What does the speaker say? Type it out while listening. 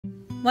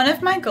One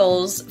of my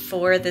goals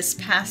for this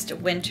past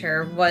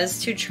winter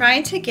was to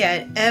try to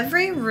get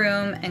every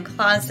room and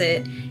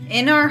closet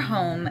in our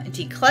home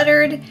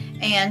decluttered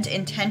and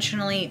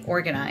intentionally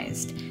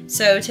organized.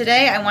 So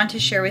today I want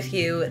to share with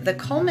you the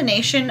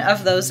culmination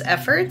of those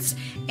efforts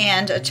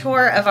and a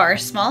tour of our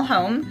small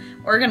home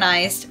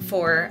organized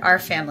for our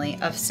family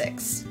of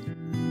 6.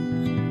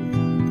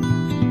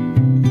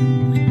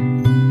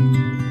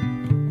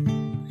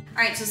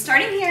 Alright, so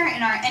starting here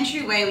in our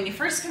entryway, when you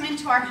first come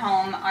into our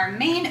home, our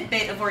main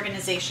bit of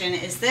organization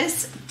is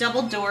this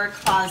double door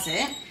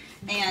closet.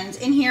 And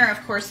in here,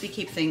 of course, we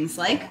keep things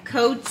like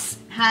coats,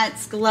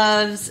 hats,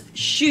 gloves,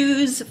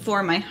 shoes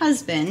for my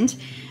husband,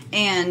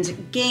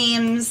 and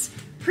games,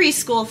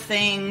 preschool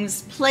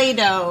things,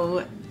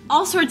 Play-Doh,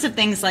 all sorts of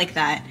things like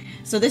that.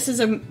 So this is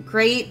a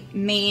great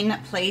main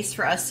place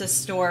for us to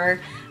store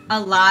a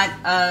lot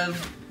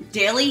of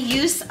daily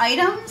use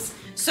items.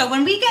 So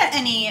when we get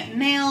any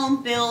mail,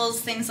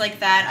 bills, things like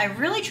that, I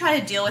really try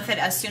to deal with it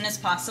as soon as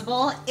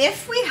possible.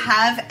 If we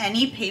have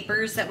any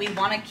papers that we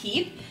want to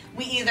keep,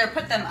 we either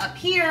put them up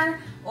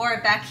here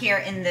or back here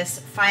in this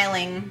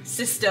filing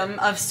system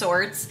of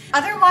sorts.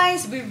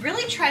 Otherwise, we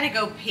really try to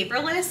go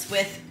paperless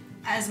with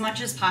as much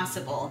as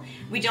possible.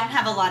 We don't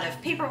have a lot of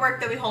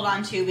paperwork that we hold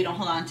on to. We don't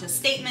hold on to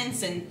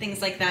statements and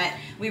things like that.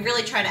 We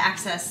really try to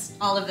access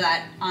all of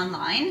that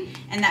online,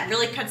 and that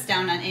really cuts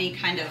down on any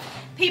kind of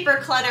paper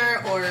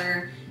clutter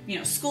or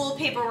school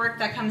paperwork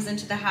that comes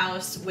into the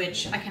house,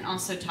 which I can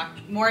also talk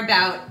more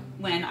about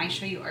when I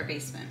show you our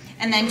basement.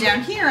 And then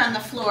down here on the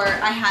floor,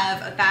 I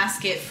have a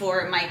basket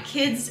for my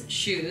kids'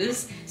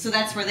 shoes. So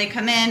that's where they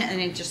come in, and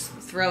I just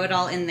throw it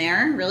all in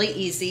there, really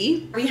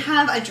easy. We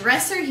have a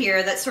dresser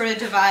here that sort of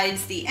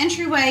divides the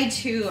entryway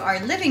to our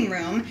living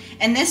room,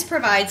 and this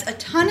provides a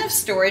ton of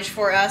storage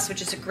for us,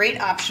 which is a great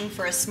option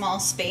for a small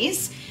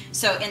space.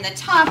 So in the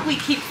top, we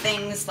keep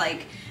things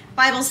like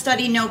Bible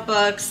study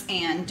notebooks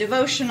and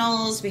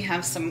devotionals. We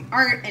have some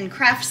art and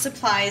craft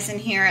supplies in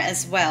here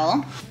as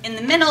well. In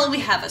the middle,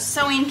 we have a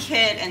sewing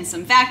kit and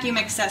some vacuum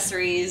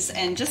accessories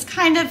and just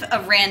kind of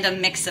a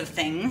random mix of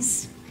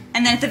things.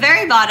 And then at the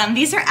very bottom,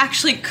 these are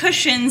actually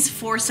cushions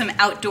for some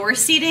outdoor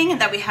seating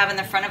that we have in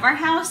the front of our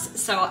house.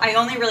 So I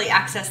only really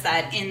access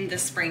that in the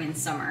spring and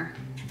summer.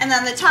 And then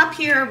on the top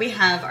here, we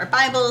have our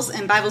Bibles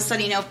and Bible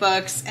study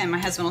notebooks, and my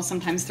husband will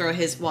sometimes throw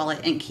his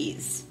wallet and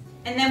keys.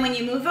 And then when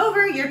you move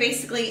over, you're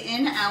basically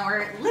in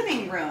our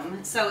living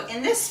room. So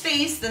in this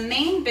space, the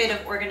main bit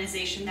of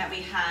organization that we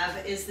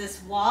have is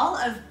this wall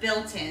of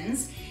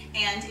built-ins.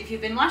 And if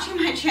you've been watching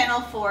my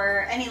channel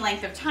for any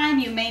length of time,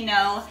 you may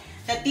know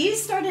that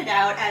these started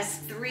out as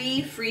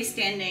 3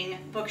 freestanding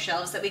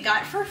bookshelves that we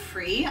got for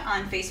free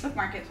on Facebook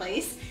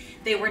Marketplace.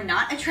 They were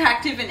not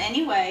attractive in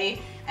any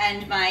way,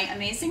 and my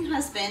amazing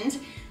husband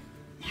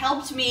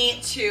helped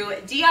me to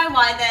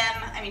DIY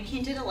them. I mean,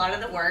 he did a lot of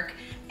the work,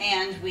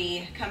 and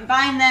we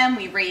combined them,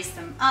 we raised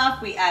them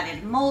up, we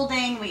added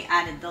molding, we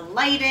added the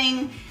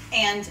lighting,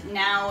 and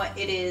now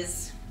it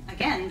is,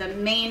 again, the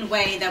main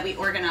way that we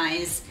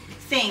organize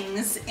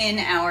things in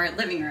our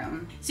living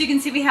room. So you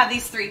can see we have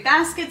these 3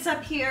 baskets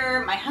up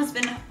here. My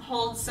husband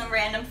holds some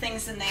random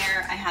things in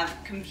there. I have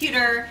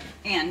computer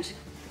and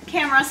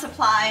camera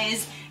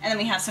supplies, and then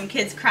we have some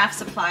kids' craft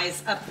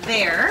supplies up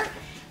there.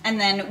 And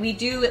then we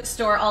do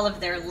store all of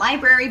their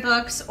library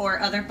books or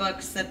other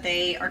books that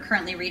they are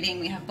currently reading.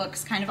 We have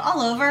books kind of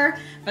all over,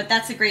 but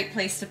that's a great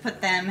place to put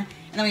them. And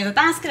then we have a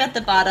basket at the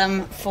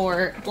bottom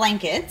for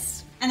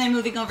blankets. And then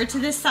moving over to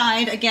this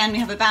side, again, we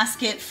have a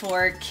basket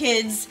for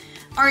kids'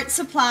 art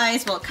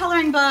supplies, well,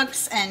 coloring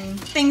books and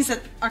things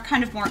that are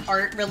kind of more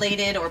art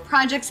related or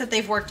projects that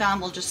they've worked on.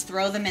 We'll just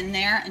throw them in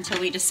there until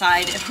we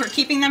decide if we're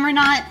keeping them or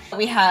not.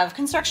 We have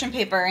construction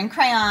paper and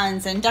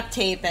crayons and duct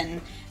tape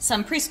and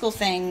some preschool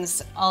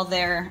things all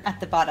there at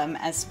the bottom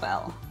as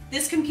well.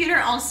 This computer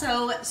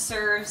also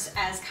serves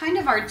as kind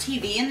of our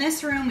TV in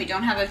this room. We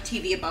don't have a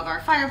TV above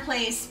our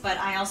fireplace, but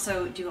I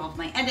also do all of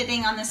my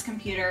editing on this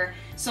computer.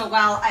 So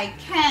while I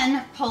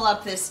can pull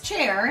up this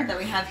chair that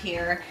we have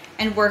here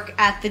and work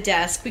at the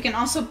desk, we can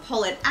also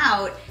pull it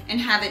out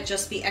and have it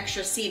just be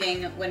extra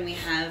seating when we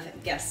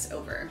have guests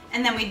over.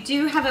 And then we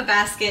do have a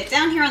basket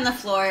down here on the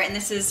floor, and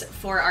this is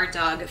for our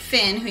dog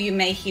Finn, who you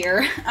may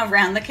hear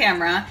around the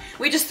camera.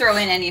 We just throw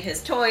in any of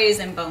his toys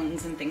and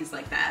bones and things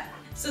like that.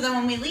 So then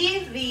when we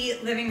leave the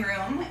living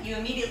room, you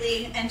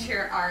immediately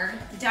enter our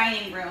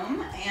dining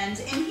room. And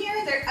in here,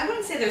 I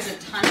wouldn't say there's a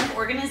ton of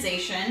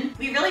organization.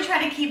 We really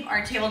try to keep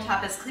our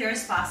tabletop as clear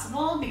as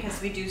possible because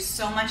we do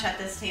so much at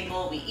this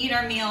table. We eat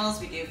our meals,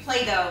 we do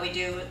Play-Doh, we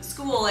do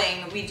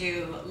schooling, we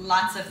do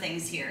lots of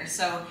things here.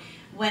 So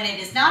when it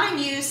is not in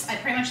use, I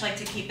pretty much like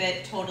to keep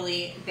it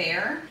totally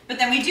bare. But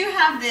then we do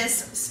have this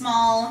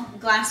small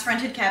glass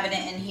fronted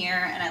cabinet in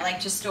here, and I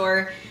like to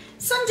store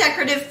some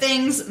decorative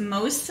things.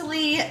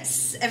 Mostly,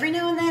 every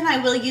now and then I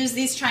will use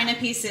these china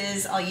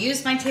pieces. I'll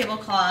use my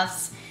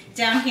tablecloths.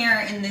 Down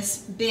here in this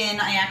bin,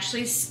 I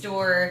actually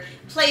store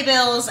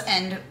playbills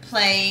and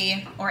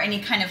play or any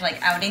kind of like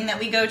outing that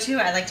we go to.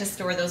 I like to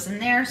store those in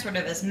there sort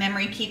of as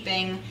memory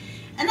keeping.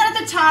 And then at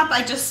the top,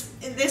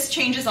 this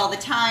changes all the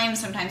time.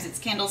 Sometimes it's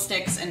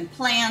candlesticks and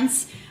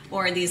plants,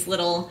 or these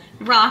little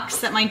rocks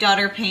that my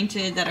daughter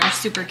painted that are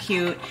super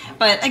cute.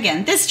 But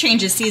again, this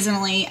changes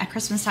seasonally. At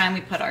Christmas time,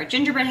 we put our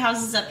gingerbread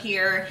houses up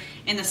here.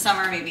 In the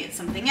summer, maybe it's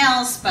something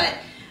else, but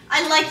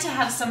I like to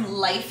have some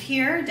life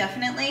here,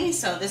 definitely.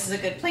 So this is a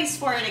good place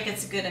for it. It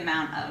gets a good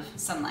amount of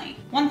sunlight.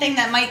 One thing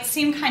that might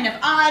seem kind of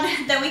odd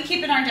that we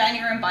keep in our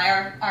dining room by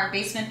our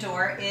basement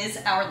door is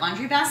our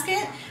laundry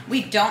basket.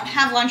 We don't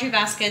have laundry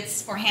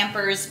baskets or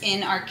hampers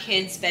in our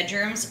kids'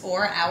 bedrooms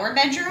or our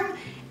bedroom.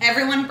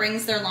 Everyone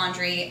brings their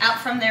laundry out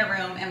from their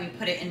room and we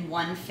put it in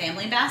one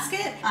family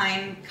basket.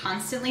 I'm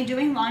constantly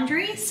doing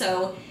laundry,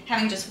 so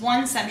having just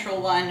one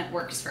central one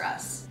works for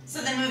us.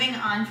 So then moving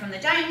on from the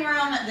dining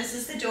room, this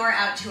is the door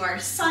out to our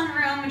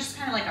sunroom, which is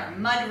kind of like our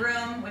mud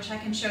room, which I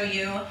can show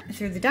you.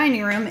 Through the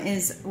dining room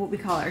is what we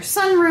call our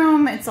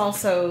sunroom. It's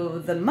also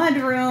the mud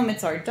room,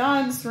 it's our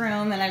dog's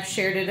room, and I've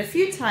shared it a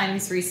few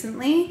times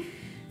recently.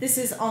 This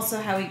is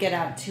also how we get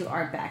out to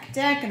our back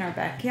deck and our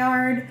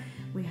backyard.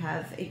 We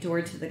have a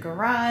door to the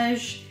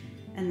garage,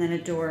 and then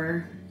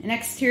an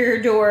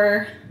exterior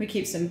door. We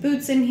keep some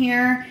boots in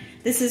here.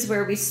 This is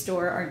where we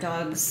store our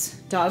dog's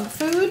dog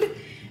food.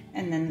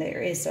 And then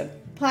there is a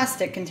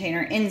plastic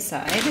container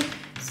inside.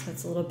 So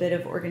that's a little bit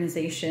of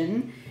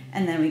organization.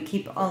 And then we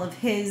keep all of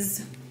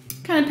his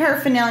kind of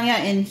paraphernalia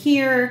in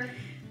here.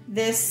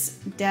 This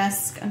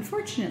desk,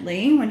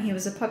 unfortunately, when he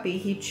was a puppy,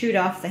 he chewed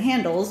off the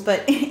handles,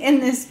 but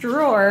in this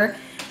drawer,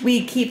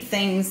 we keep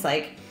things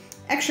like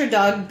extra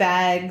dog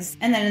bags.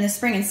 And then in the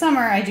spring and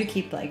summer, I do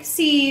keep like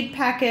seed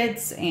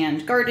packets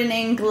and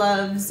gardening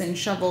gloves and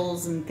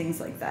shovels and things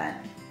like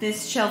that.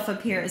 This shelf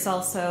up here is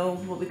also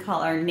what we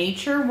call our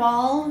nature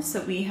wall.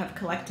 So we have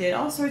collected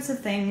all sorts of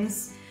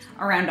things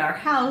around our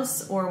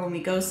house or when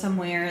we go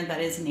somewhere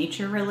that is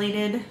nature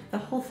related. The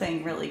whole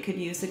thing really could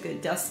use a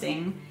good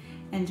dusting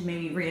and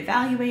maybe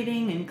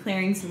reevaluating and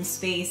clearing some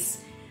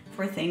space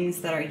for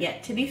things that are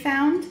yet to be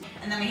found.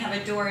 And then we have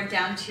a door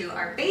down to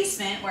our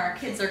basement where our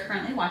kids are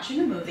currently watching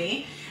a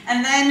movie.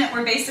 And then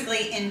we're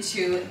basically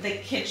into the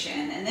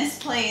kitchen. And this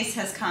place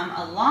has come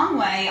a long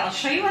way. I'll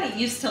show you what it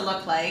used to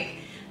look like,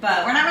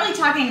 but we're not really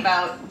talking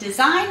about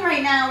design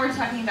right now. We're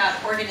talking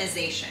about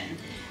organization.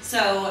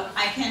 So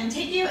I can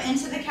take you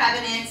into the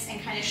cabinets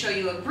and kind of show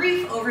you a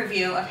brief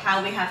overview of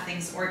how we have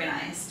things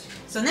organized.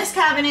 So in this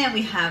cabinet,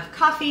 we have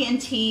coffee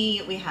and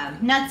tea, we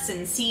have nuts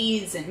and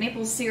seeds and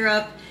maple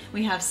syrup,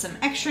 we have some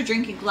extra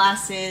drinking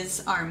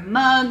glasses, our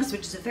mugs,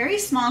 which is a very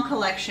small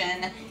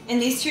collection. In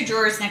these two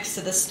drawers next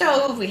to the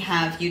stove, we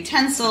have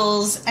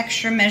utensils,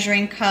 extra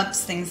measuring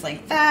cups, things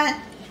like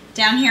that.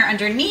 Down here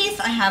underneath,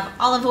 I have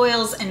olive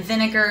oils and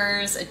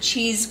vinegars, a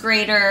cheese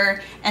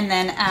grater, and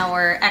then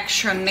our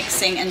extra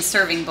mixing and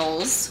serving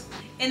bowls.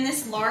 In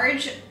this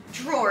large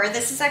drawer,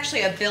 this is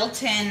actually a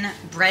built-in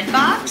bread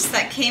box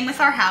that came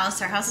with our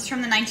house. Our house is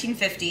from the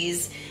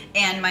 1950s,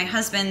 and my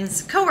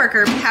husband's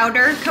coworker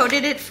powder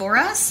coated it for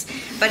us.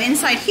 But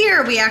inside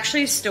here, we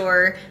actually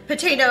store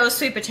potatoes,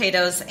 sweet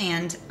potatoes,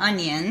 and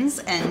onions.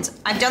 And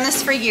I've done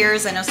this for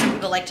years. I know some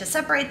people like to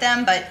separate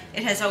them, but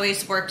it has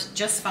always worked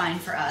just fine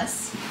for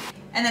us.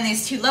 And then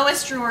these two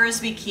lowest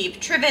drawers, we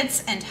keep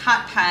trivets and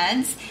hot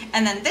pads.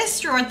 And then this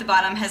drawer at the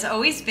bottom has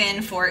always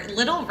been for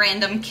little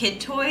random kid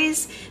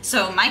toys.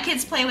 So my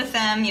kids play with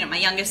them. You know, my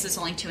youngest is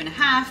only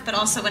 2.5, but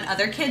also when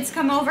other kids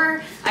come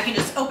over, I can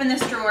just open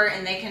this drawer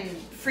and they can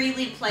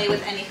freely play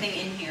with anything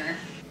in here.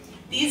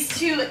 These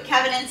two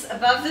cabinets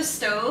above the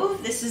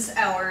stove, this is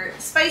our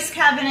spice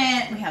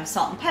cabinet. We have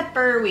salt and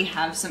pepper. We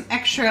have some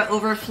extra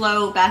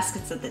overflow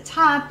baskets at the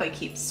top. I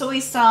keep soy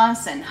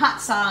sauce and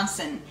hot sauce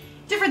and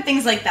different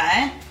things like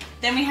that.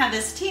 Then we have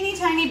this teeny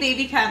tiny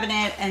baby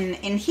cabinet, and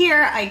in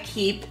here I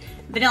keep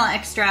vanilla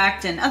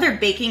extract and other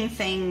baking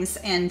things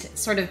and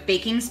sort of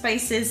baking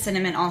spices,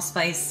 cinnamon,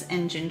 allspice,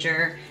 and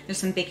ginger. There's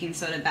some baking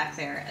soda back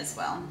there as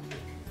well.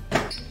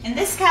 In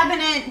this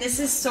cabinet, this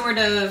is sort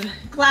of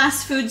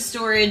glass food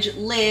storage,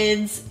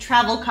 lids,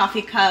 travel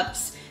coffee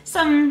cups,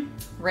 some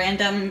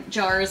random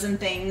jars and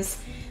things.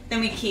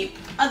 Then we keep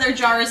other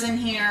jars in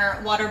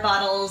here, water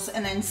bottles,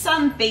 and then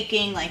some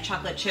baking like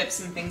chocolate chips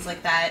and things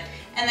like that.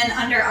 And then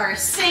under our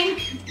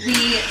sink,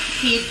 we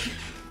keep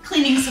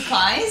cleaning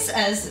supplies,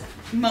 as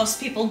most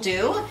people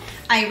do.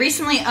 I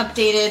recently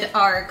updated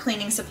our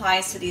cleaning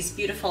supplies to these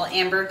beautiful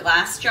amber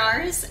glass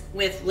jars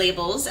with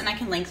labels, and I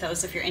can link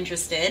those if you're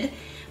interested.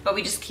 But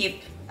we just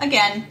keep,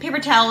 again, paper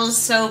towels,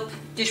 soap,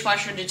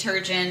 dishwasher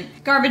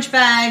detergent, garbage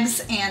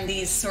bags, and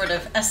these sort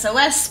of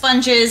SOS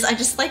sponges. I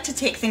just like to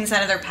take things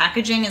out of their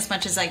packaging as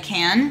much as I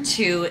can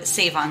to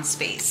save on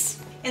space.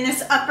 In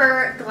this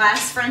upper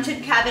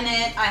glass-fronted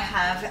cabinet, I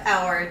have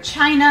our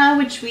china,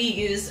 which we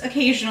use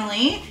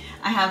occasionally.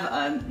 I have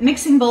a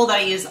mixing bowl that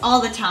I use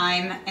all the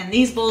time, and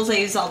these bowls I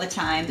use all the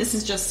time. This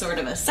is just sort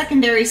of a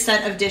secondary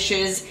set of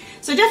dishes.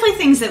 So definitely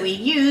things that we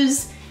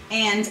use,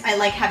 and I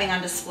like having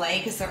on display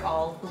because they're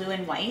all blue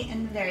and white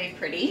and very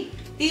pretty.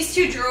 These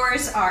two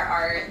drawers are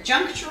our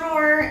junk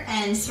drawer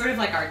and sort of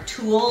like our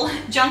tool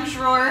junk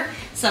drawer.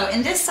 So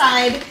in this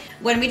side,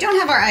 when we don't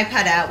have our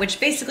iPad out, which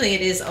basically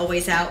it is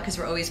always out because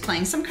we're always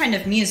playing some kind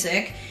of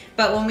music,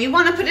 but when we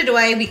want to put it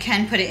away, we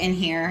can put it in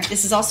here.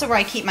 This is also where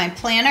I keep my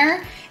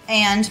planner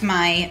and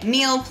my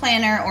meal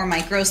planner or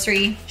my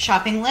grocery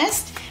shopping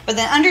list. But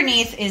then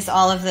underneath is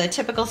all of the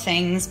typical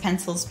things: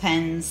 pencils,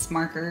 pens,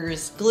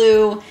 markers,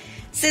 glue,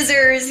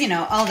 scissors, you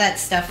know, all that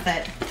stuff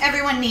that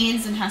everyone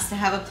needs and has to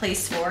have a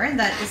place for.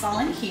 That is all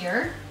in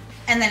here.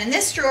 And then in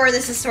this drawer,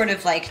 this is sort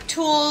of like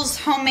tools,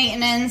 home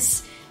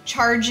maintenance,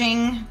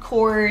 charging,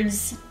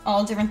 cords,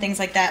 all different things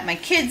like that. My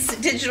kids'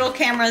 digital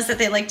cameras that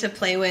they like to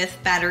play with,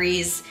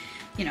 batteries,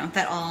 you know,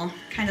 that all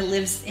kind of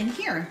lives in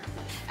here.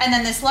 And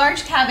then this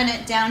large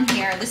cabinet down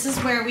here, this is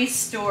where we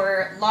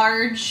store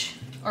large,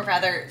 or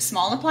rather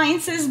small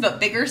appliances, but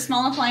bigger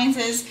small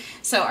appliances.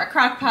 So our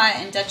crock pot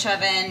and Dutch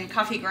oven,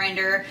 coffee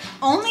grinder,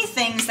 only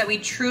things that we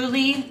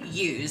truly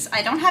use.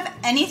 I don't have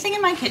anything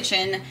in my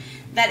kitchen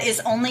that is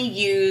only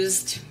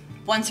used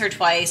once or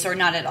twice or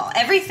not at all.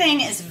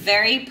 Everything is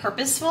very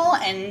purposeful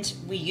and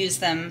we use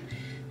them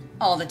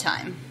all the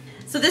time.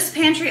 So this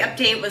pantry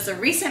update was a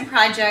recent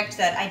project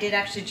that I did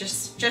actually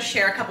just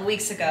share a couple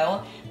weeks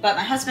ago, but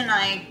my husband and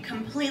I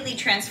completely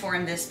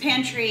transformed this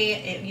pantry.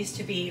 It used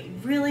to be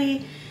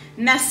really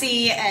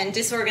messy and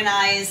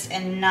disorganized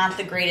and not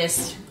the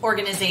greatest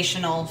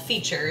organizational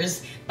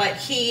features, but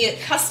he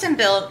custom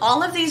built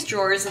all of these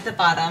drawers at the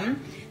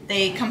bottom.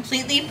 They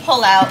completely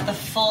pull out the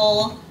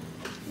full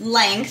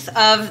length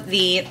of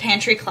the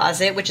pantry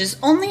closet, which is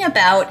only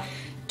about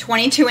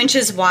 22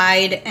 inches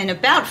wide and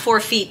about 4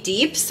 feet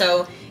deep,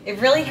 so it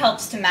really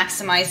helps to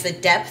maximize the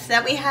depth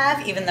that we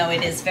have, even though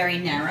it is very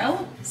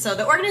narrow. So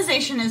the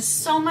organization is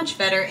so much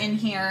better in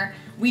here.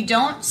 We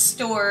don't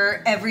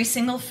store every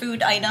single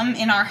food item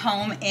in our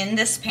home in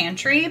this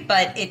pantry,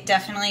 but it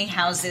definitely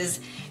houses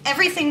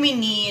everything we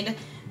need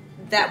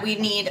that we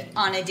need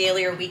on a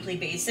daily or weekly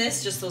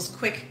basis, just those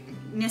quick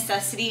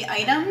necessity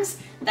items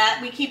that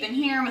we keep in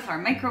here with our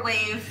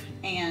microwave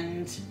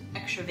and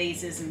extra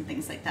vases and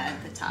things like that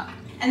at the top.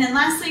 And then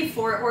lastly,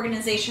 for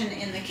organization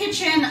in the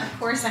kitchen, of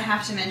course I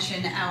have to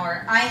mention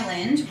our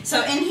island.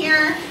 So in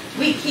here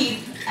we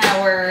keep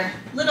our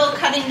little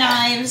cutting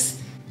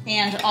knives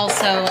and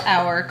also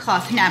our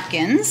cloth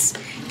napkins.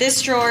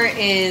 This drawer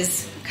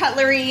is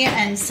cutlery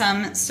and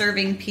some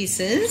serving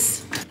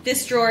pieces.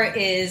 This drawer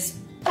is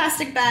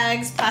plastic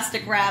bags,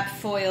 plastic wrap,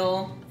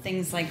 foil,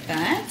 things like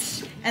that.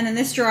 And then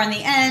this drawer on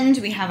the end,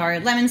 we have our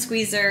lemon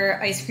squeezer,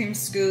 ice cream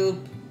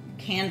scoop,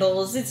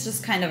 candles. It's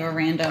just kind of a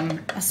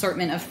random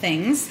assortment of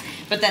things.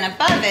 But then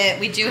above it,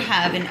 we do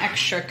have an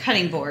extra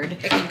cutting board.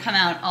 It can come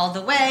out all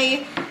the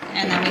way,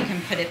 and then we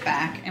can put it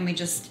back. And we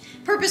just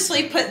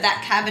purposely put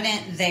that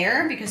cabinet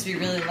there because we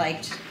really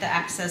liked the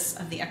access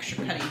of the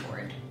extra cutting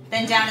board.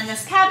 Then down in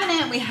this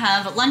cabinet, we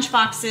have lunch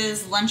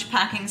boxes, lunch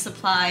packing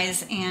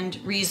supplies, and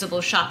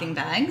reusable shopping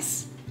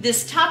bags.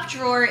 This top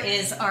drawer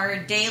is our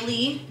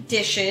daily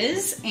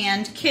dishes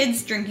and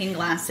kids' drinking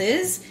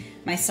glasses,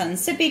 my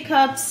son's sippy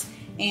cups,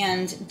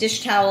 and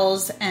dish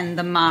towels, and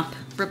the mop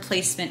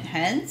replacement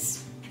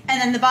heads.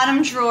 And then the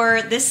bottom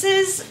drawer, this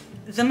is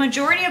the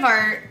majority of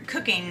our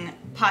cooking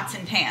pots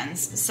and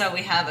pans. So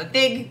we have a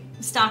big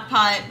stock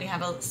pot, we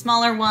have a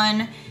smaller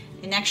one,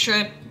 an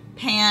extra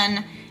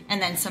pan,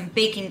 and then some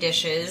baking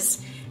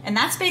dishes. And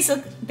that's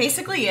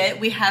basically it.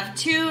 We have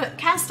 2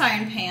 cast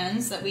iron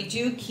pans that we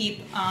do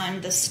keep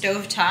on the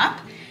stove top.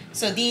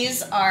 So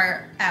these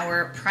are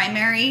our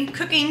primary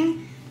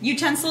cooking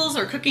utensils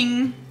or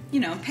cooking,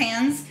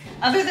 pans.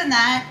 Other than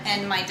that,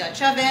 and my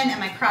Dutch oven and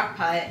my crock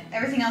pot,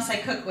 everything else I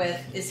cook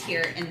with is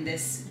here in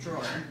this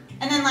drawer.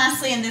 And then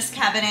lastly, in this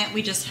cabinet,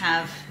 we just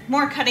have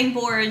more cutting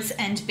boards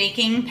and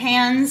baking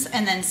pans,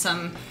 and then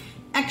some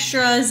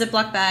extra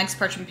Ziploc bags,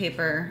 parchment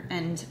paper,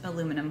 and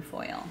aluminum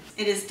foil.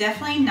 It is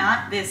definitely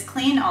not this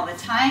clean all the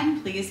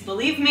time. Please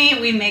believe me,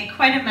 we make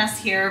quite a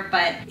mess here,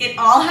 but it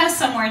all has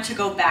somewhere to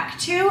go back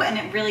to, and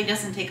it really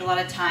doesn't take a lot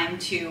of time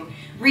to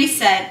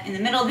reset in the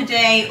middle of the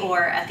day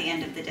or at the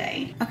end of the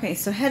day. Okay,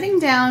 so heading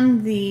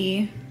down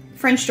the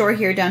French door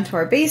here down to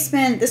our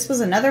basement, this was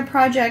another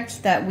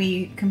project that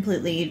we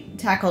completely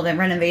tackled and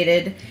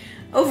renovated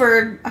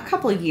over a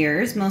couple of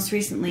years. Most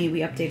recently, we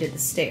updated the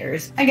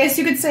stairs. I guess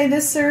you could say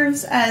this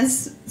serves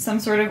as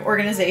some sort of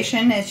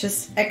organization. It's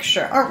just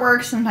extra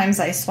artwork. Sometimes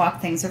I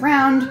swap things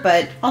around,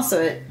 but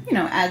also it,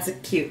 adds a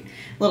cute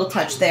little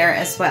touch there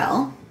as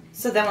well.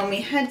 So then when we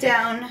head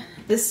down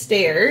the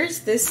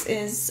stairs, this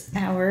is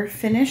our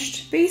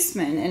finished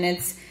basement, and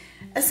it's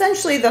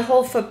essentially the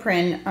whole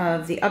footprint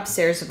of the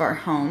upstairs of our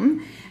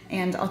home.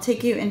 And I'll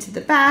take you into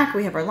the back.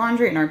 We have our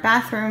laundry and our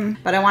bathroom,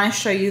 but I want to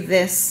show you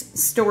this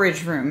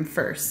storage room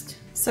first.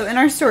 So in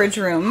our storage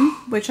room,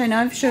 which I know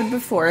I've showed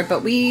before,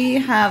 but we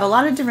have a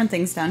lot of different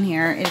things down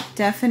here. It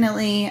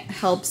definitely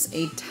helps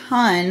a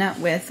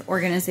ton with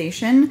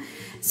organization.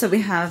 So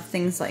we have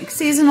things like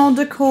seasonal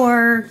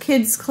decor,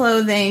 kids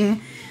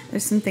clothing.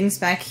 There's some things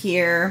back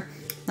here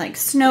like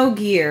snow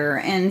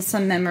gear and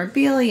some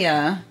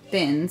memorabilia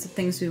bins of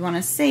things we want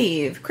to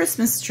save,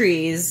 Christmas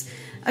trees,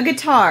 a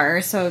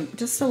guitar, so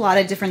just a lot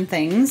of different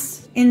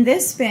things. In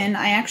this bin,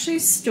 I actually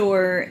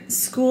store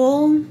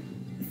school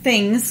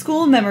things,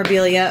 school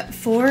memorabilia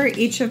for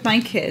each of my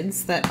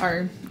kids that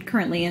are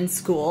currently in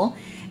school.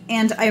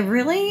 And I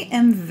really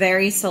am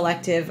very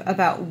selective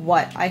about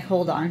what I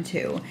hold on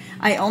to.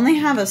 I only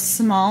have a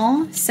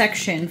small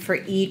section for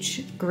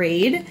each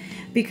grade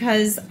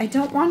because I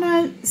don't want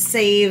to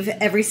save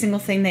every single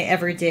thing they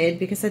ever did,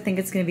 because I think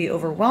it's going to be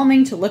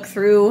overwhelming to look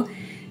through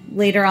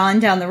later on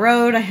down the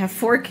road. I have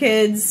 4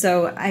 kids,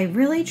 so I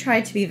really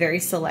try to be very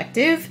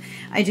selective.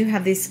 I do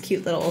have these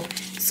cute little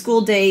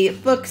school day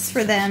books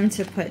for them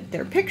to put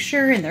their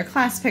picture and their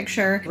class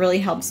picture. It really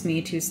helps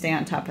me to stay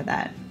on top of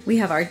that. We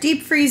have our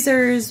deep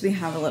freezers, we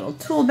have a little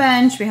tool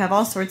bench, we have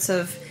all sorts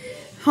of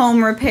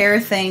home repair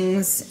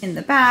things in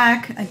the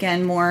back.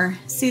 Again, more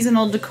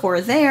seasonal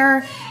decor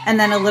there, and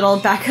then a little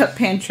backup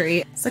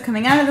pantry. So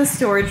coming out of the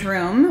storage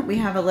room, we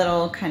have a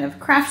little kind of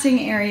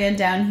crafting area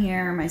down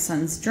here, my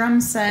son's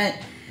drum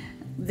set.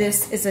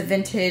 This is a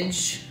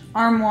vintage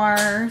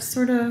armoire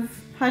sort of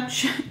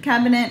hutch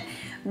cabinet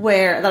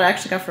that I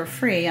actually got for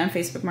free on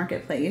Facebook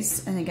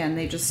Marketplace. And again,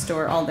 they just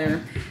store all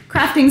their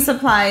crafting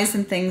supplies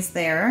and things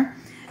there.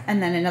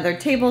 And then another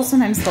table,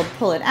 sometimes they'll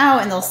pull it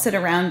out and they'll sit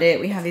around it.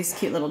 We have these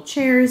cute little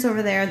chairs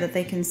over there that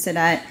they can sit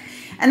at.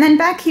 And then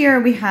back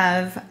here we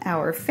have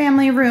our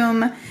family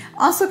room,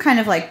 also kind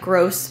of like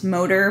gross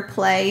motor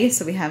play.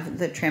 So we have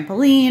the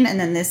trampoline and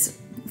then this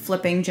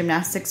flipping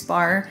gymnastics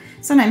bar.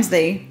 Sometimes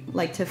they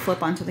like to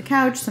flip onto the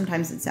couch,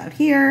 sometimes it's out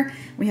here.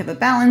 We have a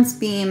balance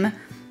beam,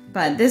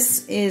 but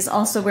this is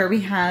also where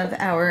we have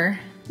our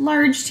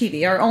large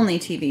TV, our only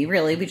TV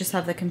really. We just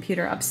have the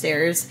computer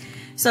upstairs.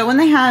 So when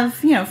they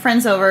have, you know,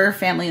 friends over,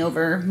 family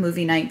over,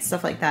 movie nights,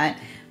 stuff like that,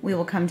 we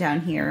will come down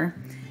here.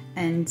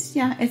 And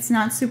yeah, it's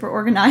not super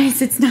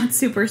organized, it's not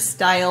super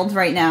styled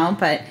right now,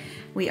 but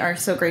we are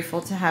so grateful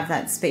to have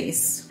that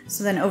space.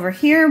 So then over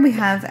here we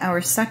have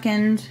our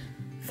second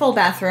full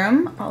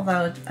bathroom,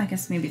 although I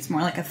guess maybe it's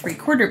more like a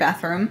 3/4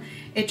 bathroom.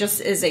 It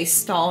just is a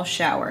stall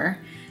shower.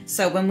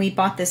 So when we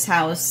bought this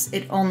house,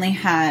 it only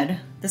had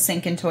the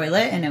sink and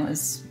toilet, and it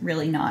was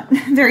really not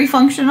very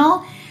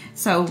functional.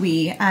 So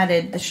we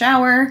added the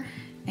shower,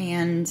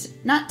 and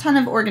not a ton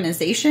of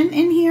organization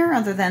in here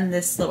other than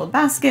this little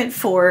basket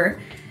for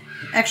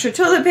extra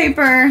toilet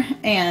paper,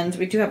 and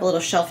we do have a little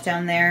shelf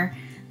down there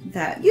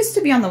that used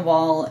to be on the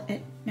wall.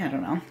 I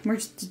don't know, we're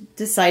just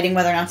deciding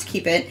whether or not to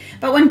keep it,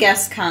 but when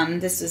guests come,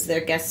 this is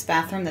their guest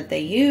bathroom that they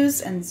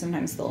use, and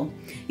sometimes they'll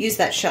use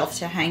that shelf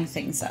to hang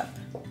things up.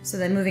 So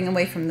then moving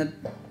away from the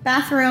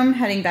bathroom,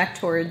 heading back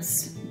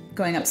towards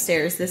going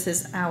upstairs, this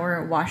is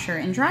our washer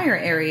and dryer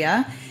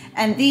area.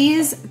 And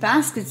these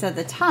baskets at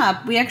the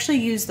top, we actually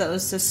use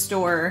those to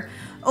store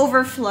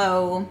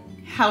overflow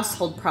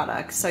household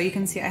products. So you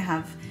can see I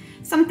have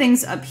some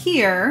things up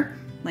here,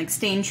 like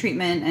stain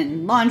treatment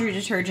and laundry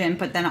detergent,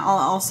 but then I'll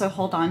also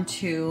hold on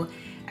to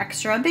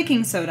extra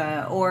baking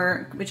soda,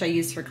 or which I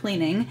use for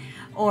cleaning,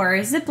 or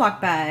Ziploc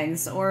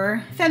bags,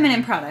 or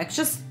feminine products,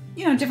 just,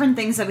 you know, different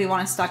things that we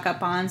want to stock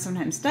up on.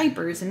 Sometimes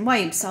diapers and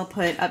wipes I'll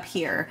put up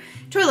here,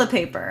 toilet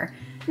paper,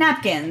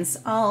 napkins,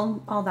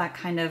 all that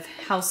kind of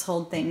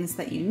household things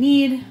that you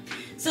need.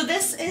 So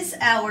this is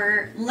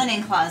our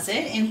linen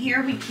closet. In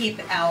here we keep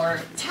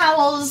our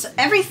towels.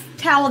 Every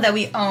towel that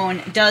we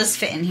own does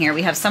fit in here.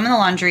 We have some in the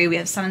laundry, we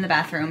have some in the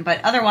bathroom, but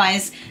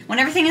otherwise, when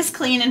everything is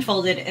clean and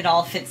folded, it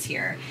all fits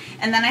here.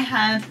 And then I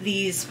have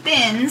these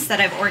bins that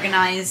I've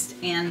organized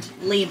and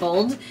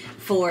labeled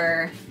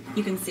for,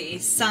 you can see,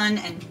 sun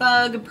and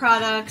bug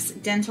products,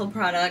 dental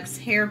products,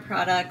 hair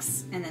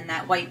products, and then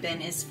that white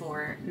bin is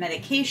for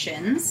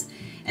medications.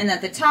 And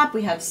at the top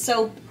we have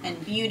soap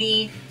and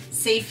beauty,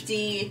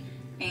 safety,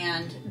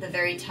 and the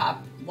very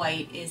top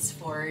white is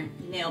for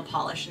nail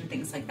polish and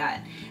things like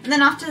that. And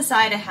then off to the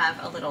side I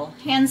have a little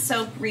hand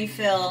soap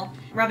refill,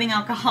 rubbing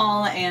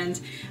alcohol, and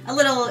a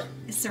little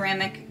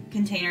ceramic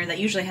container that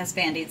usually has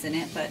Band-Aids in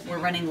it, but we're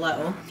running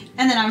low.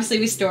 And then obviously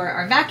we store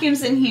our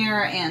vacuums in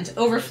here and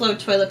overflow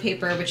toilet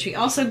paper, which we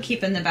also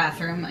keep in the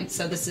bathroom.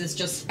 So this is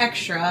just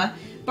extra.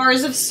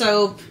 Bars of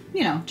soap,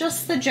 you know,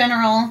 just the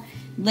general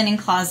linen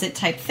closet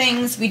type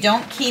things. We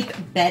don't keep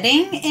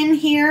bedding in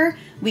here.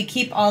 We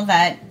keep all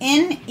that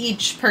in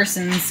each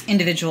person's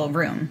individual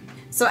room.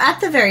 So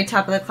at the very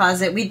top of the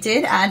closet, we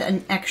did add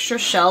an extra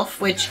shelf,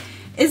 which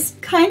is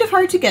kind of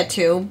hard to get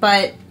to,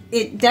 but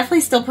it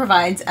definitely still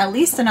provides at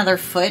least another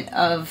foot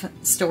of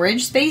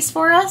storage space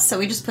for us. So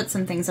we just put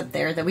some things up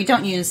there that we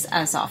don't use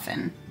as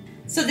often.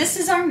 So this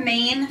is our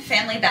main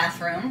family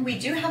bathroom. We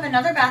do have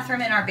another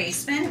bathroom in our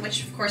basement,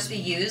 which of course we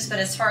use, but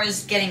as far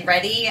as getting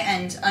ready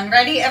and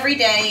unready every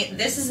day,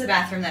 this is the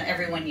bathroom that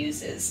everyone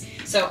uses.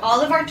 So all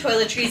of our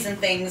toiletries and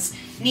things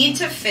need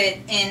to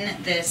fit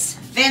in this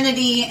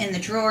vanity, in the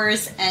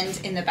drawers, and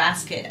in the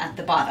basket at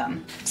the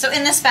bottom. So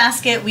in this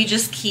basket, we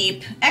just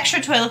keep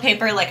extra toilet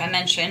paper, like I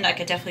mentioned. I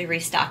could definitely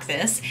restock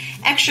this.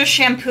 Extra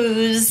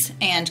shampoos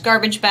and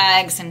garbage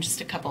bags and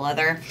just a couple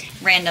other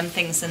random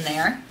things in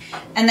there.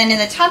 And then in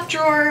the top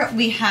drawer,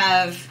 we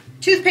have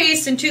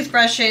toothpaste and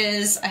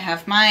toothbrushes. I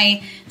have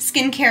my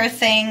skincare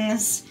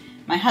things,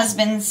 my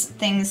husband's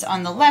things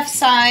on the left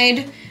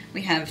side.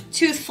 We have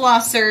tooth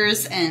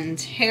flossers and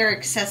hair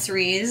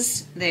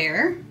accessories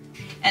there.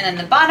 And then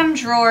the bottom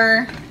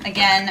drawer,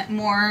 again,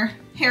 more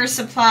hair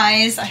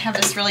supplies. I have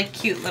this really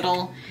cute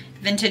little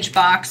vintage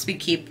box. We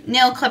keep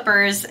nail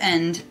clippers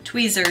and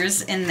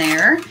tweezers in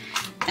there.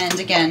 And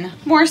again,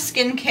 more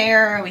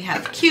skincare. We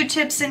have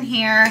Q-tips in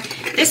here.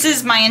 This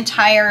is my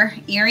entire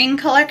earring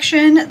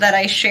collection that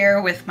I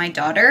share with my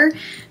daughter.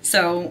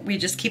 So we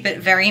just keep it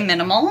very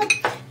minimal.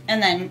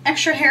 And then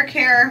extra hair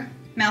care,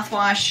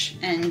 mouthwash,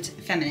 and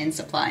feminine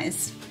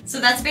supplies. So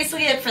that's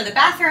basically it for the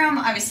bathroom.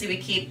 Obviously we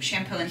keep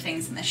shampoo and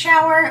things in the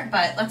shower,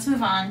 but let's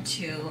move on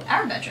to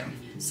our bedroom.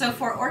 So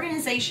for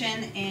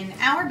organization in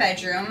our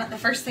bedroom, the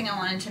first thing I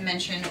wanted to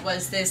mention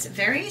was this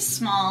very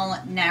small,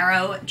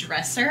 narrow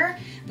dresser.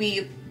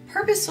 We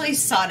purposely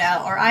sought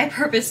out, or I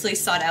purposely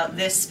sought out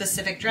this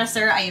specific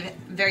dresser. I'm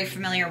very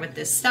familiar with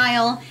this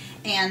style,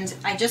 and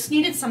I just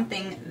needed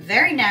something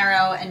very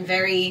narrow and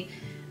very,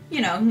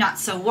 you know, not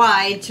so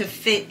wide to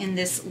fit in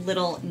this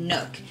little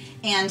nook.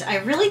 And I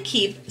really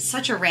keep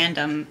such a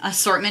random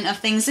assortment of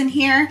things in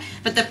here,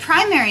 but the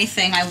primary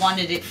thing I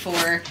wanted it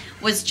for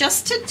was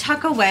just to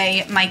tuck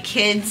away my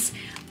kids'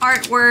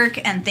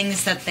 artwork and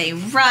things that they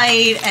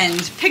write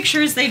and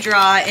pictures they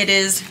draw. It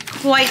is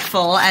quite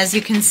full, as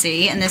you can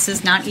see, and this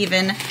is not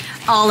even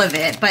all of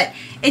it, but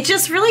it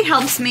just really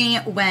helps me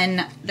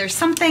when there's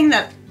something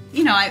that,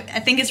 you know, I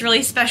think is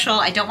really special.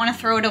 I don't want to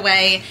throw it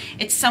away.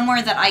 It's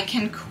somewhere that I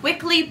can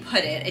quickly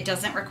put it. It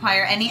doesn't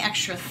require any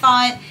extra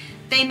thought.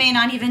 They may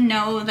not even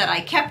know that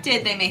I kept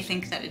it. They may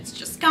think that it's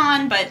just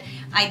gone, but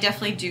I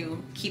definitely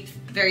do keep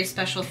very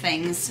special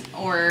things,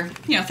 or,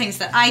 you know, things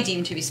that I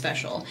deem to be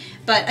special.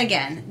 But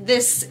again,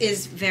 this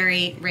is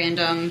very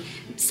random.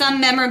 Some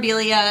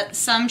memorabilia,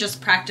 some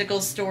just practical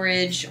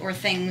storage, or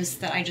things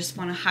that I just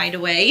want to hide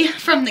away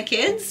from the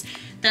kids.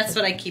 That's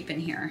what I keep in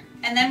here.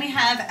 And then we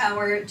have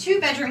our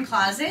 2-bedroom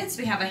closets.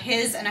 We have a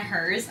his and a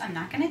hers. I'm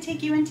not gonna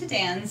take you into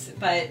Dan's,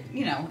 but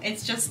you know,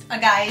 it's just a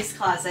guy's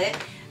closet.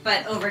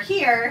 But over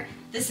here,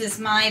 this is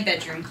my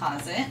bedroom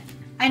closet.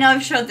 I know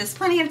I've showed this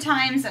plenty of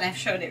times, and I've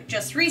showed it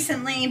just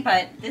recently,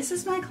 but this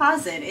is my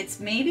closet. It's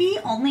maybe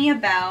only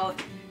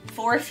about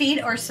 4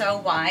 feet or so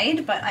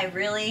wide, but I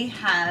really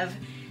have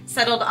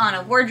settled on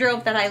a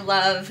wardrobe that I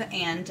love,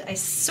 and I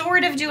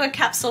sort of do a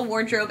capsule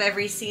wardrobe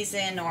every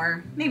season,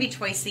 or maybe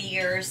twice a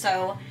year or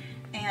so,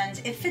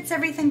 and it fits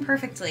everything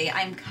perfectly.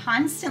 I'm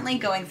constantly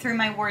going through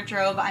my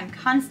wardrobe. I'm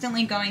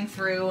constantly going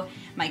through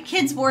my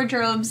kids'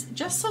 wardrobes,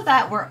 just so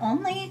that we're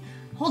only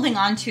holding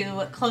on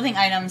to clothing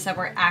items that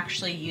we're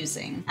actually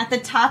using. At the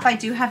top, I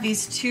do have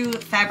these 2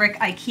 fabric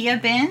IKEA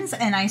bins,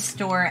 and I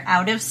store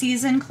out of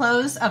season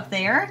clothes up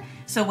there.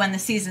 So when the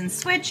seasons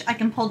switch, I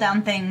can pull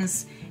down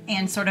things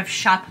and sort of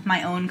shop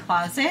my own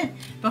closet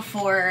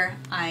before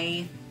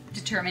I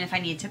determine if I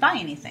need to buy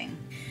anything.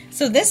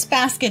 So this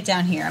basket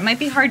down here, it might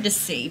be hard to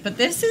see, but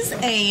this is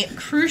a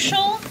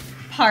crucial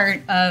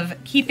part of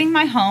keeping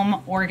my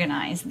home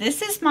organized.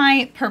 This is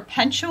my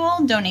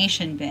perpetual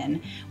donation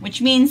bin,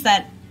 which means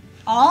that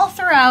all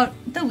throughout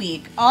the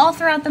week, all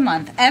throughout the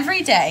month,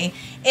 every day,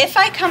 if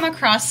I come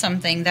across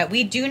something that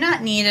we do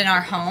not need in our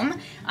home,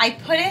 I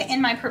put it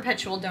in my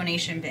perpetual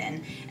donation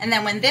bin. And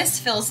then when this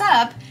fills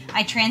up,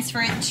 I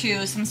transfer it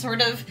to some sort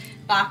of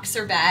box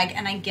or bag,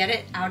 and I get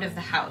it out of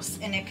the house.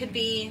 And it could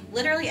be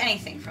literally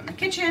anything, from the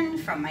kitchen,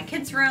 from my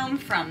kids' room,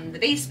 from the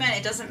basement,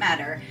 it doesn't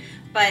matter.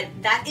 But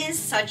that is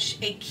such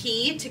a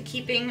key to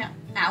keeping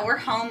our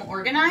home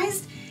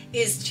organized,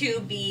 is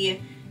to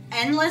be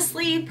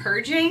endlessly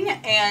purging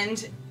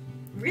and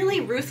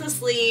really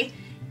ruthlessly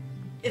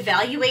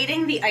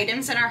evaluating the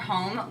items in our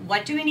home.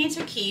 What do we need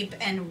to keep,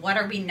 and what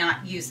are we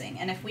not using?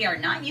 And if we are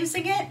not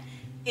using it,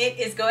 it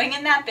is going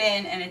in that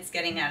bin and it's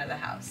getting out of the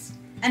house.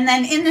 And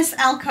then in this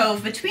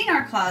alcove between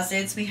our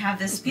closets, we have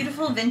this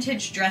beautiful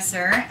vintage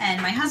dresser,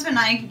 and my husband and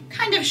I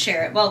kind of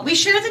share it. Well, we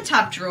share the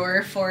top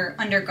drawer for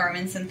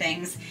undergarments and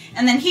things,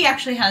 and then he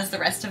actually has the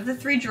rest of the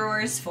 3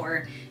 drawers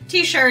for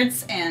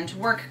t-shirts and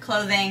work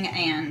clothing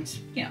and,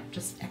 you know,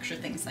 just extra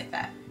things like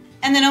that.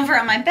 And then over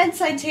on my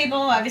bedside table,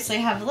 obviously I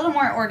have a little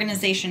more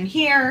organization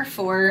here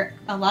for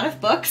a lot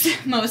of books,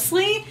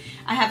 mostly.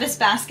 I have this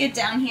basket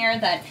down here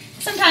that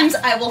sometimes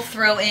I will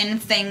throw in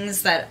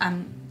things that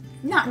I'm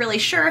not really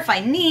sure if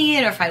I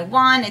need or if I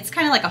want. It's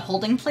kind of like a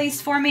holding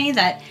place for me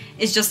that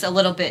is just a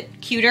little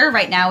bit cuter.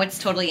 Right now it's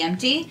totally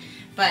empty,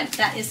 but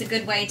that is a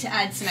good way to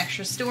add some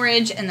extra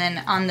storage. And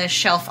then on this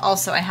shelf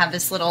also I have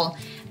this little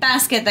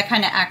basket that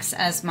kind of acts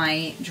as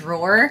my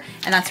drawer,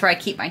 and that's where I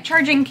keep my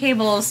charging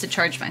cables to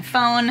charge my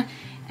phone.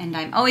 And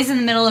I'm always in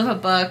the middle of a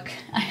book.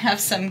 I have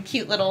some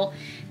cute little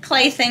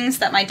clay things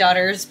that my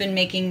daughter's been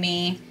making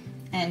me,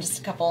 and just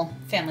a couple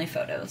family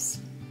photos.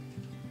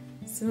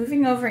 So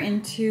moving over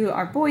into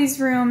our boys'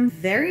 room,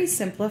 very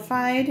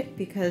simplified,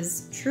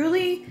 because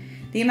truly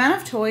the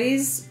amount of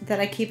toys that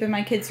I keep in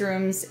my kids'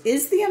 rooms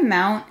is the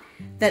amount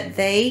that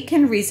they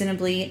can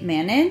reasonably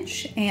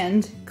manage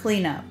and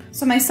clean up.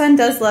 So my son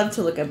does love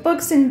to look at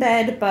books in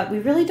bed, but we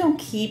really don't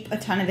keep a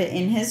ton of it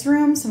in his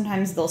room.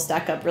 Sometimes they'll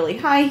stack up really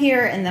high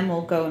here, and then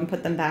we'll go and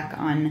put them back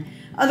on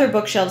other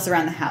bookshelves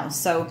around the house.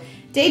 So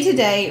day to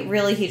day,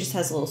 really, he just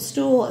has a little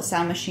stool, a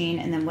sound machine,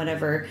 and then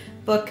whatever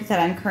book that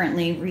I'm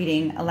currently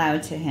reading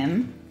aloud to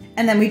him.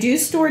 And then we do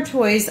store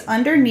toys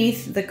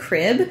underneath the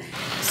crib.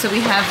 So we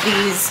have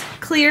these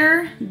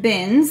clear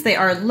bins. They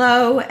are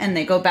low and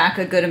they go back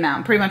a good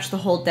amount, pretty much the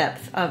whole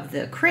depth of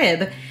the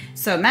crib.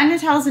 So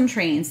Magnet-Tiles and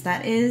trains,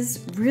 that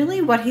is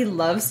really what he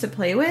loves to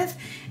play with.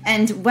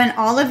 And when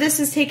all of this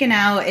is taken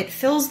out, it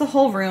fills the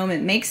whole room.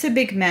 It makes a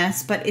big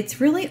mess, but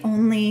it's really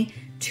only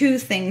 2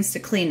 things to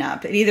clean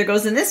up. It either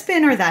goes in this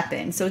bin or that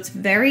bin. So it's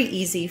very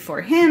easy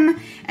for him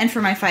and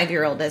for my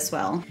 5-year-old as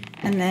well.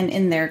 And then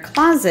in their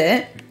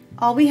closet,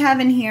 all we have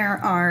in here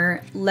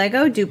are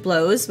Lego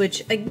Duplos,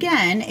 which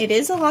again, it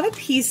is a lot of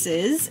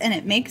pieces and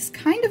it makes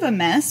kind of a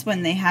mess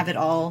when they have it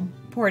all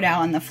poured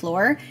out on the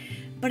floor,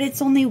 but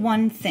it's only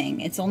one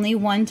thing. It's only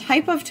one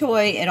type of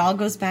toy. It all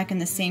goes back in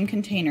the same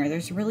container.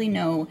 There's really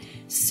no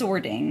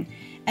sorting.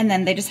 And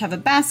then they just have a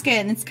basket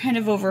and it's kind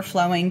of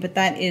overflowing, but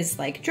that is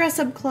like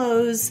dress-up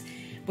clothes,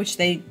 which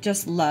they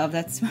just love.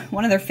 That's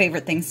one of their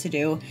favorite things to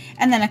do.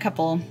 And then a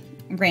couple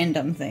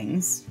random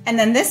things. And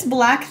then this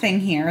black thing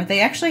here, they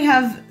actually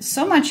have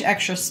so much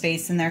extra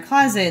space in their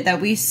closet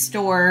that we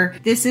store,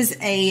 this is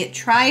a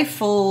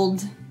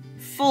tri-fold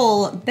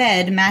full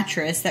bed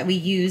mattress that we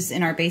use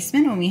in our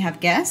basement when we have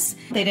guests.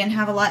 They didn't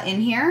have a lot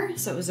in here,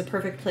 so it was a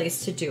perfect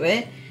place to do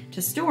it,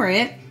 to store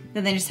it.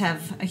 Then they just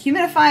have a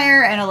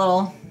humidifier and a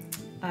little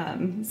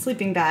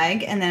sleeping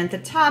bag. And then at the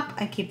top,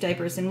 I keep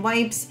diapers and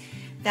wipes.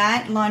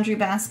 That laundry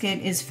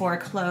basket is for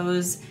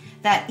clothes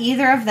that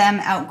either of them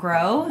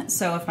outgrow.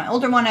 So if my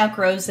older one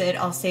outgrows it,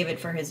 I'll save it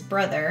for his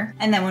brother.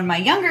 And then when my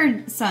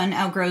younger son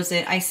outgrows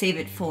it, I save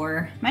it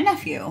for my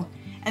nephew.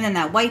 And then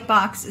that white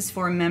box is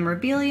for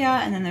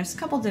memorabilia. And then there's a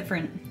couple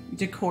different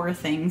decor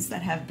things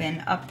that have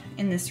been up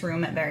in this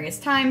room at various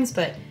times,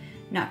 but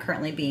not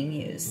currently being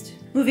used.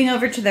 Moving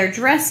over to their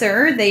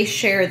dresser, they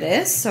share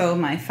this. So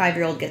my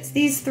 5-year-old gets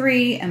these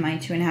 3 and my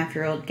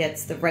 2.5-year-old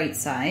gets the right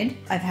side.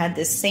 I've had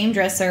this same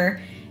dresser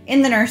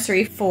in the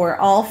nursery for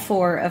all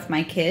 4 of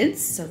my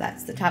kids, so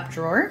that's the top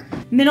drawer.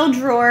 Middle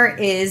drawer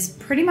is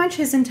pretty much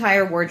his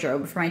entire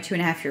wardrobe for my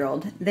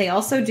 2.5-year-old. They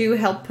also do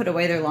help put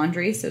away their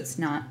laundry, so it's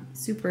not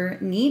super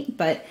neat,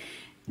 but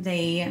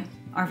they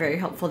are very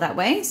helpful that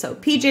way. So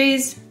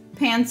PJs,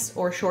 pants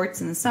or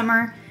shorts in the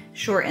summer,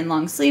 short and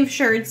long sleeve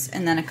shirts,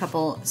 and then a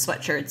couple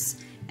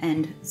sweatshirts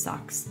and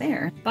socks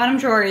there. Bottom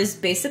drawer is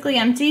basically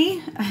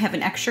empty. I have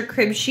an extra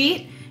crib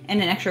sheet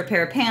and an extra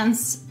pair of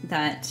pants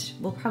that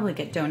will probably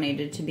get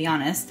donated, to be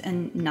honest,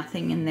 and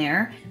nothing in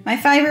there. My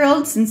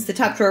 5-year-old, since the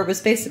top drawer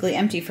was basically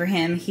empty for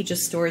him, he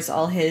just stores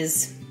all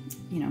his,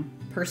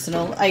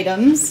 personal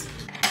items.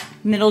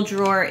 Middle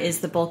drawer is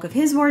the bulk of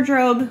his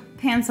wardrobe.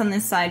 Pants on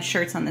this side,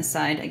 shirts on this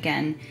side.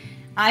 Again,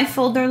 I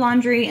fold their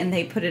laundry and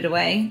they put it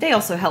away. They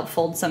also help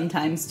fold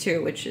sometimes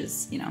too, which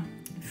is,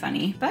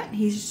 funny. But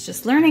he's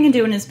just learning and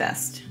doing his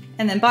best.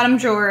 And then bottom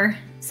drawer,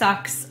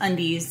 socks,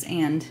 undies,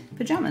 and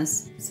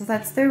pajamas. So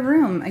that's their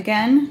room.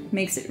 Again,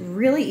 makes it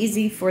really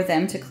easy for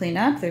them to clean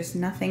up. There's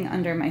nothing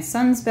under my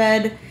son's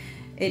bed.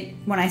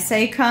 When I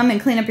say come and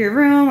clean up your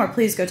room or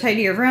please go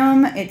tidy your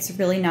room, it's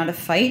really not a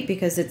fight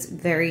because it's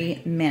very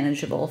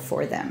manageable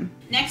for them.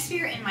 Next,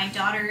 we're in my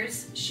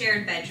daughter's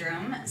shared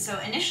bedroom. So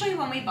initially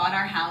when we bought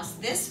our house,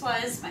 this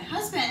was my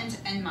husband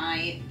and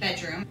my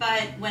bedroom.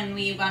 But when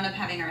we wound up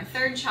having our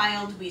 3rd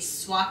child, we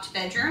swapped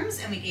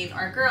bedrooms and we gave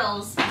our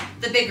girls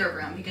the bigger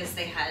room because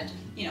they had,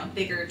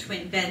 bigger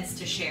twin beds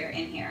to share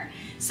in here.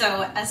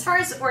 So as far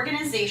as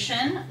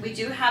organization, we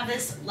do have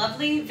this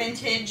lovely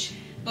vintage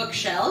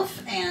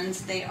bookshelf, and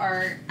they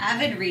are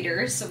avid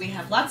readers, so we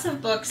have lots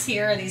of books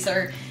here. These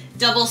are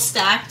double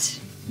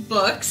stacked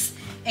books,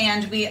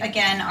 and we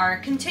again are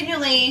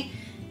continually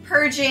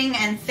purging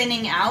and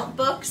thinning out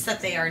books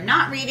that they are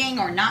not reading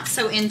or not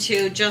so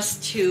into,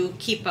 just to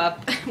keep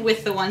up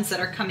with the ones that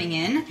are coming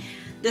in.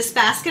 This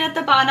basket at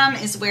the bottom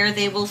is where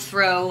they will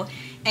throw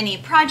any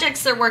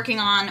projects they're working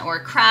on or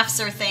crafts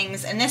or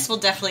things, and this will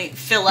definitely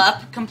fill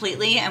up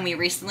completely, and we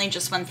recently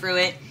just went through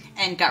it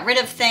and got rid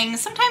of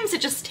things. Sometimes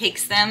it just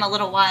takes them a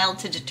little while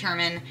to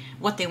determine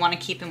what they want to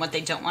keep and what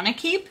they don't want to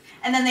keep.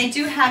 And then they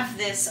do have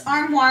this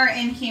armoire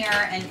in here,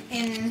 and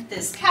in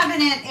this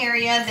cabinet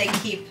area they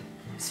keep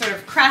sort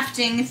of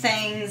crafting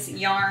things,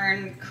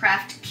 yarn,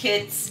 craft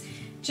kits,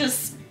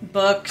 just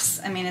books.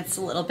 I mean, it's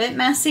a little bit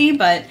messy,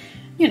 but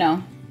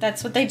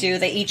that's what they do.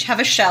 They each have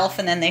a shelf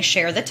and then they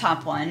share the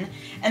top one.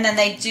 And then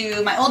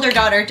my older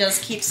daughter does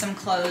keep some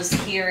clothes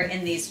here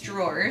in these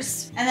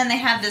drawers. And then they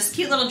have this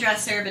cute little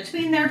dresser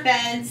between their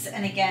beds.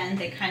 And again,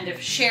 they kind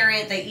of share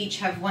it. They each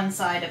have one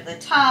side of the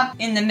top.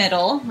 In the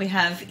middle, we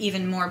have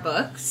even more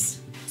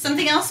books.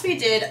 Something else we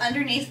did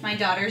underneath my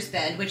daughter's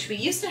bed, which we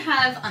used to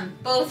have on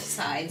both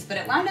sides, but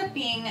it wound up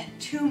being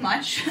too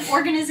much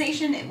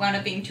organization. It wound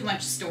up being too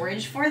much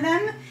storage for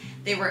them.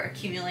 They were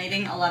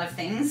accumulating a lot of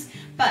things,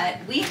 but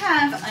we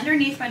have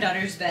underneath my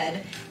daughter's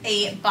bed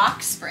a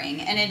box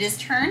spring, and it is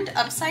turned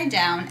upside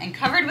down and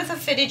covered with a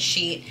fitted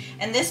sheet,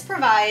 and this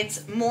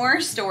provides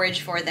more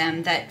storage for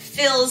them that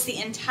fills the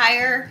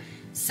entire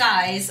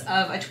size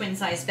of a twin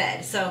size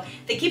bed. So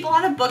they keep a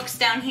lot of books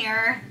down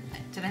here.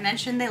 Did I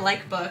mention they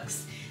like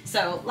books?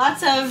 So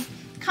lots of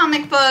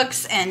comic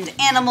books and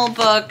animal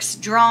books,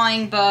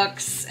 drawing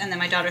books, and then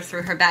my daughter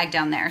threw her bag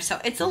down there. So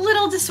it's a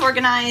little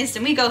disorganized,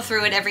 and we go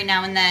through it every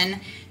now and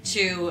then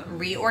to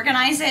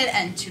reorganize it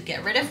and to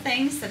get rid of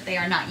things that they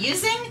are not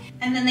using.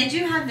 And then they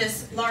do have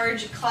this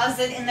large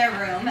closet in their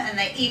room, and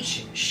they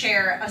each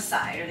share a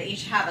side, or they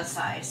each have a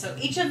side. So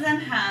each of them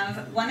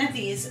have one of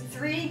these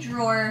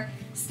 3-drawer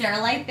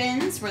Sterilite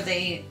bins where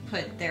they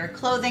put their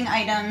clothing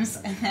items,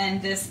 and then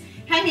this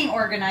hanging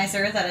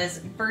organizer that is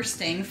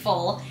bursting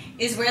full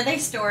is where they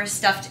store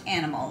stuffed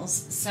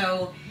animals.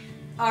 So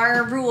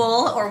our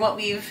rule, or what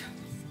we've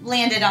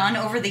landed on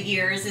over the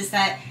years, is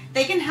that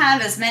they can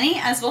have as many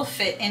as will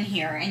fit in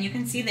here. And you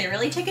can see they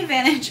really take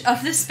advantage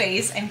of the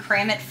space and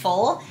cram it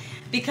full,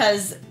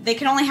 because they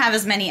can only have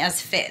as many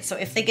as fit. So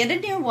if they get a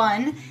new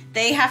one,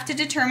 they have to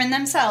determine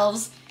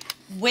themselves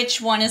which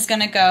one is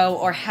gonna go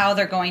or how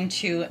they're going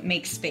to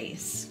make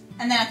space.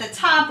 And then at the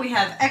top we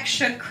have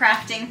extra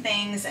crafting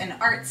things and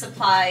art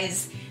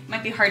supplies. It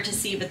might be hard to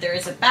see, but there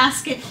is a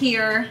basket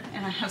here,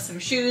 and I have some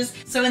shoes.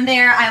 So in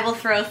there I will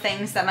throw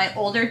things that my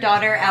older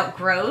daughter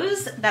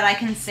outgrows that I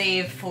can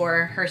save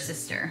for her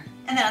sister.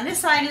 And then on this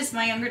side is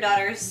my younger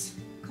daughter's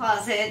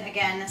closet.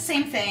 Again,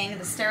 same thing,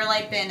 the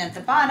Sterilite bin at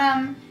the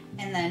bottom,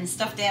 and then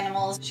stuffed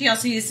animals. She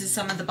also uses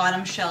some of the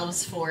bottom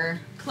shelves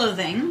for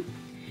clothing.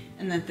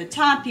 And then at the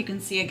top you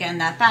can see again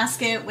that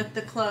basket with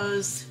the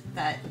clothes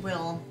that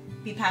will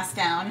be passed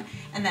down,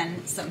 and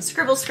then some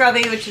Scribble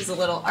Scrubby, which is a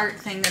little art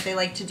thing that they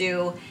like to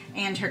do,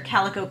 and her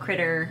Calico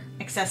Critter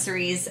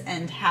accessories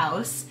and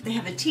house. They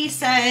have a tea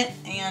set,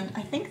 and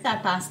I think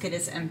that basket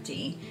is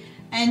empty.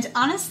 And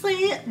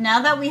honestly,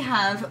 now that we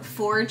have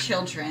 4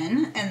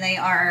 children, and they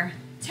are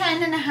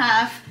 10 and a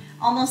half,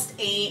 almost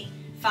 8,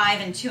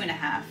 5, and 2 and a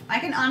half, I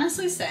can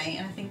honestly say,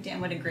 and I think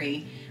Dan would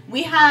agree,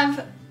 we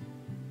have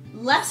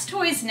less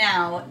toys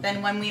now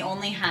than when we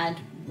only had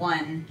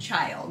 1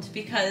 child,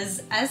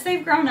 because as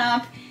they've grown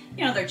up,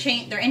 you know,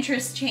 their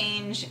interests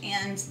change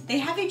and they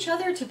have each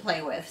other to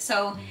play with.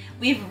 So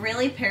we've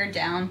really pared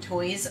down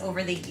toys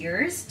over the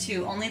years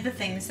to only the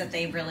things that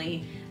they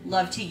really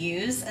love to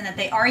use and that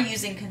they are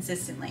using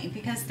consistently,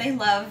 because they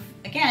love,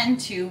 again,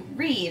 to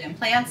read and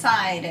play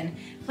outside and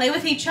play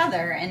with each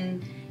other,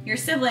 and your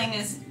sibling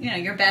is, you know,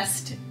 your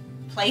best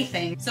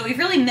plaything. So we've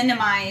really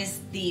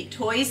minimized the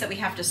toys that we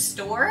have to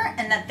store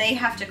and that they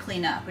have to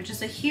clean up, which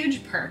is a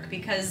huge perk,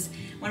 because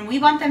when we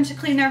want them to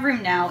clean their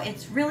room now,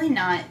 it's really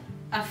not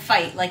a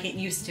fight like it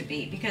used to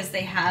be, because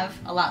they have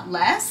a lot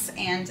less,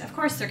 and of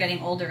course they're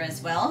getting older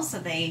as well, so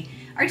they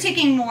are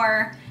taking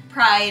more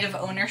pride of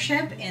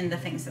ownership in the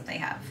things that they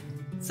have.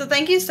 So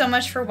thank you so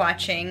much for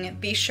watching.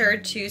 Be sure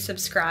to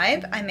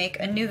subscribe. I make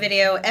a new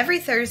video every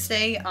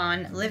Thursday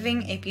on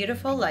living a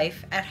beautiful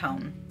life at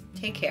home.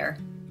 Take care.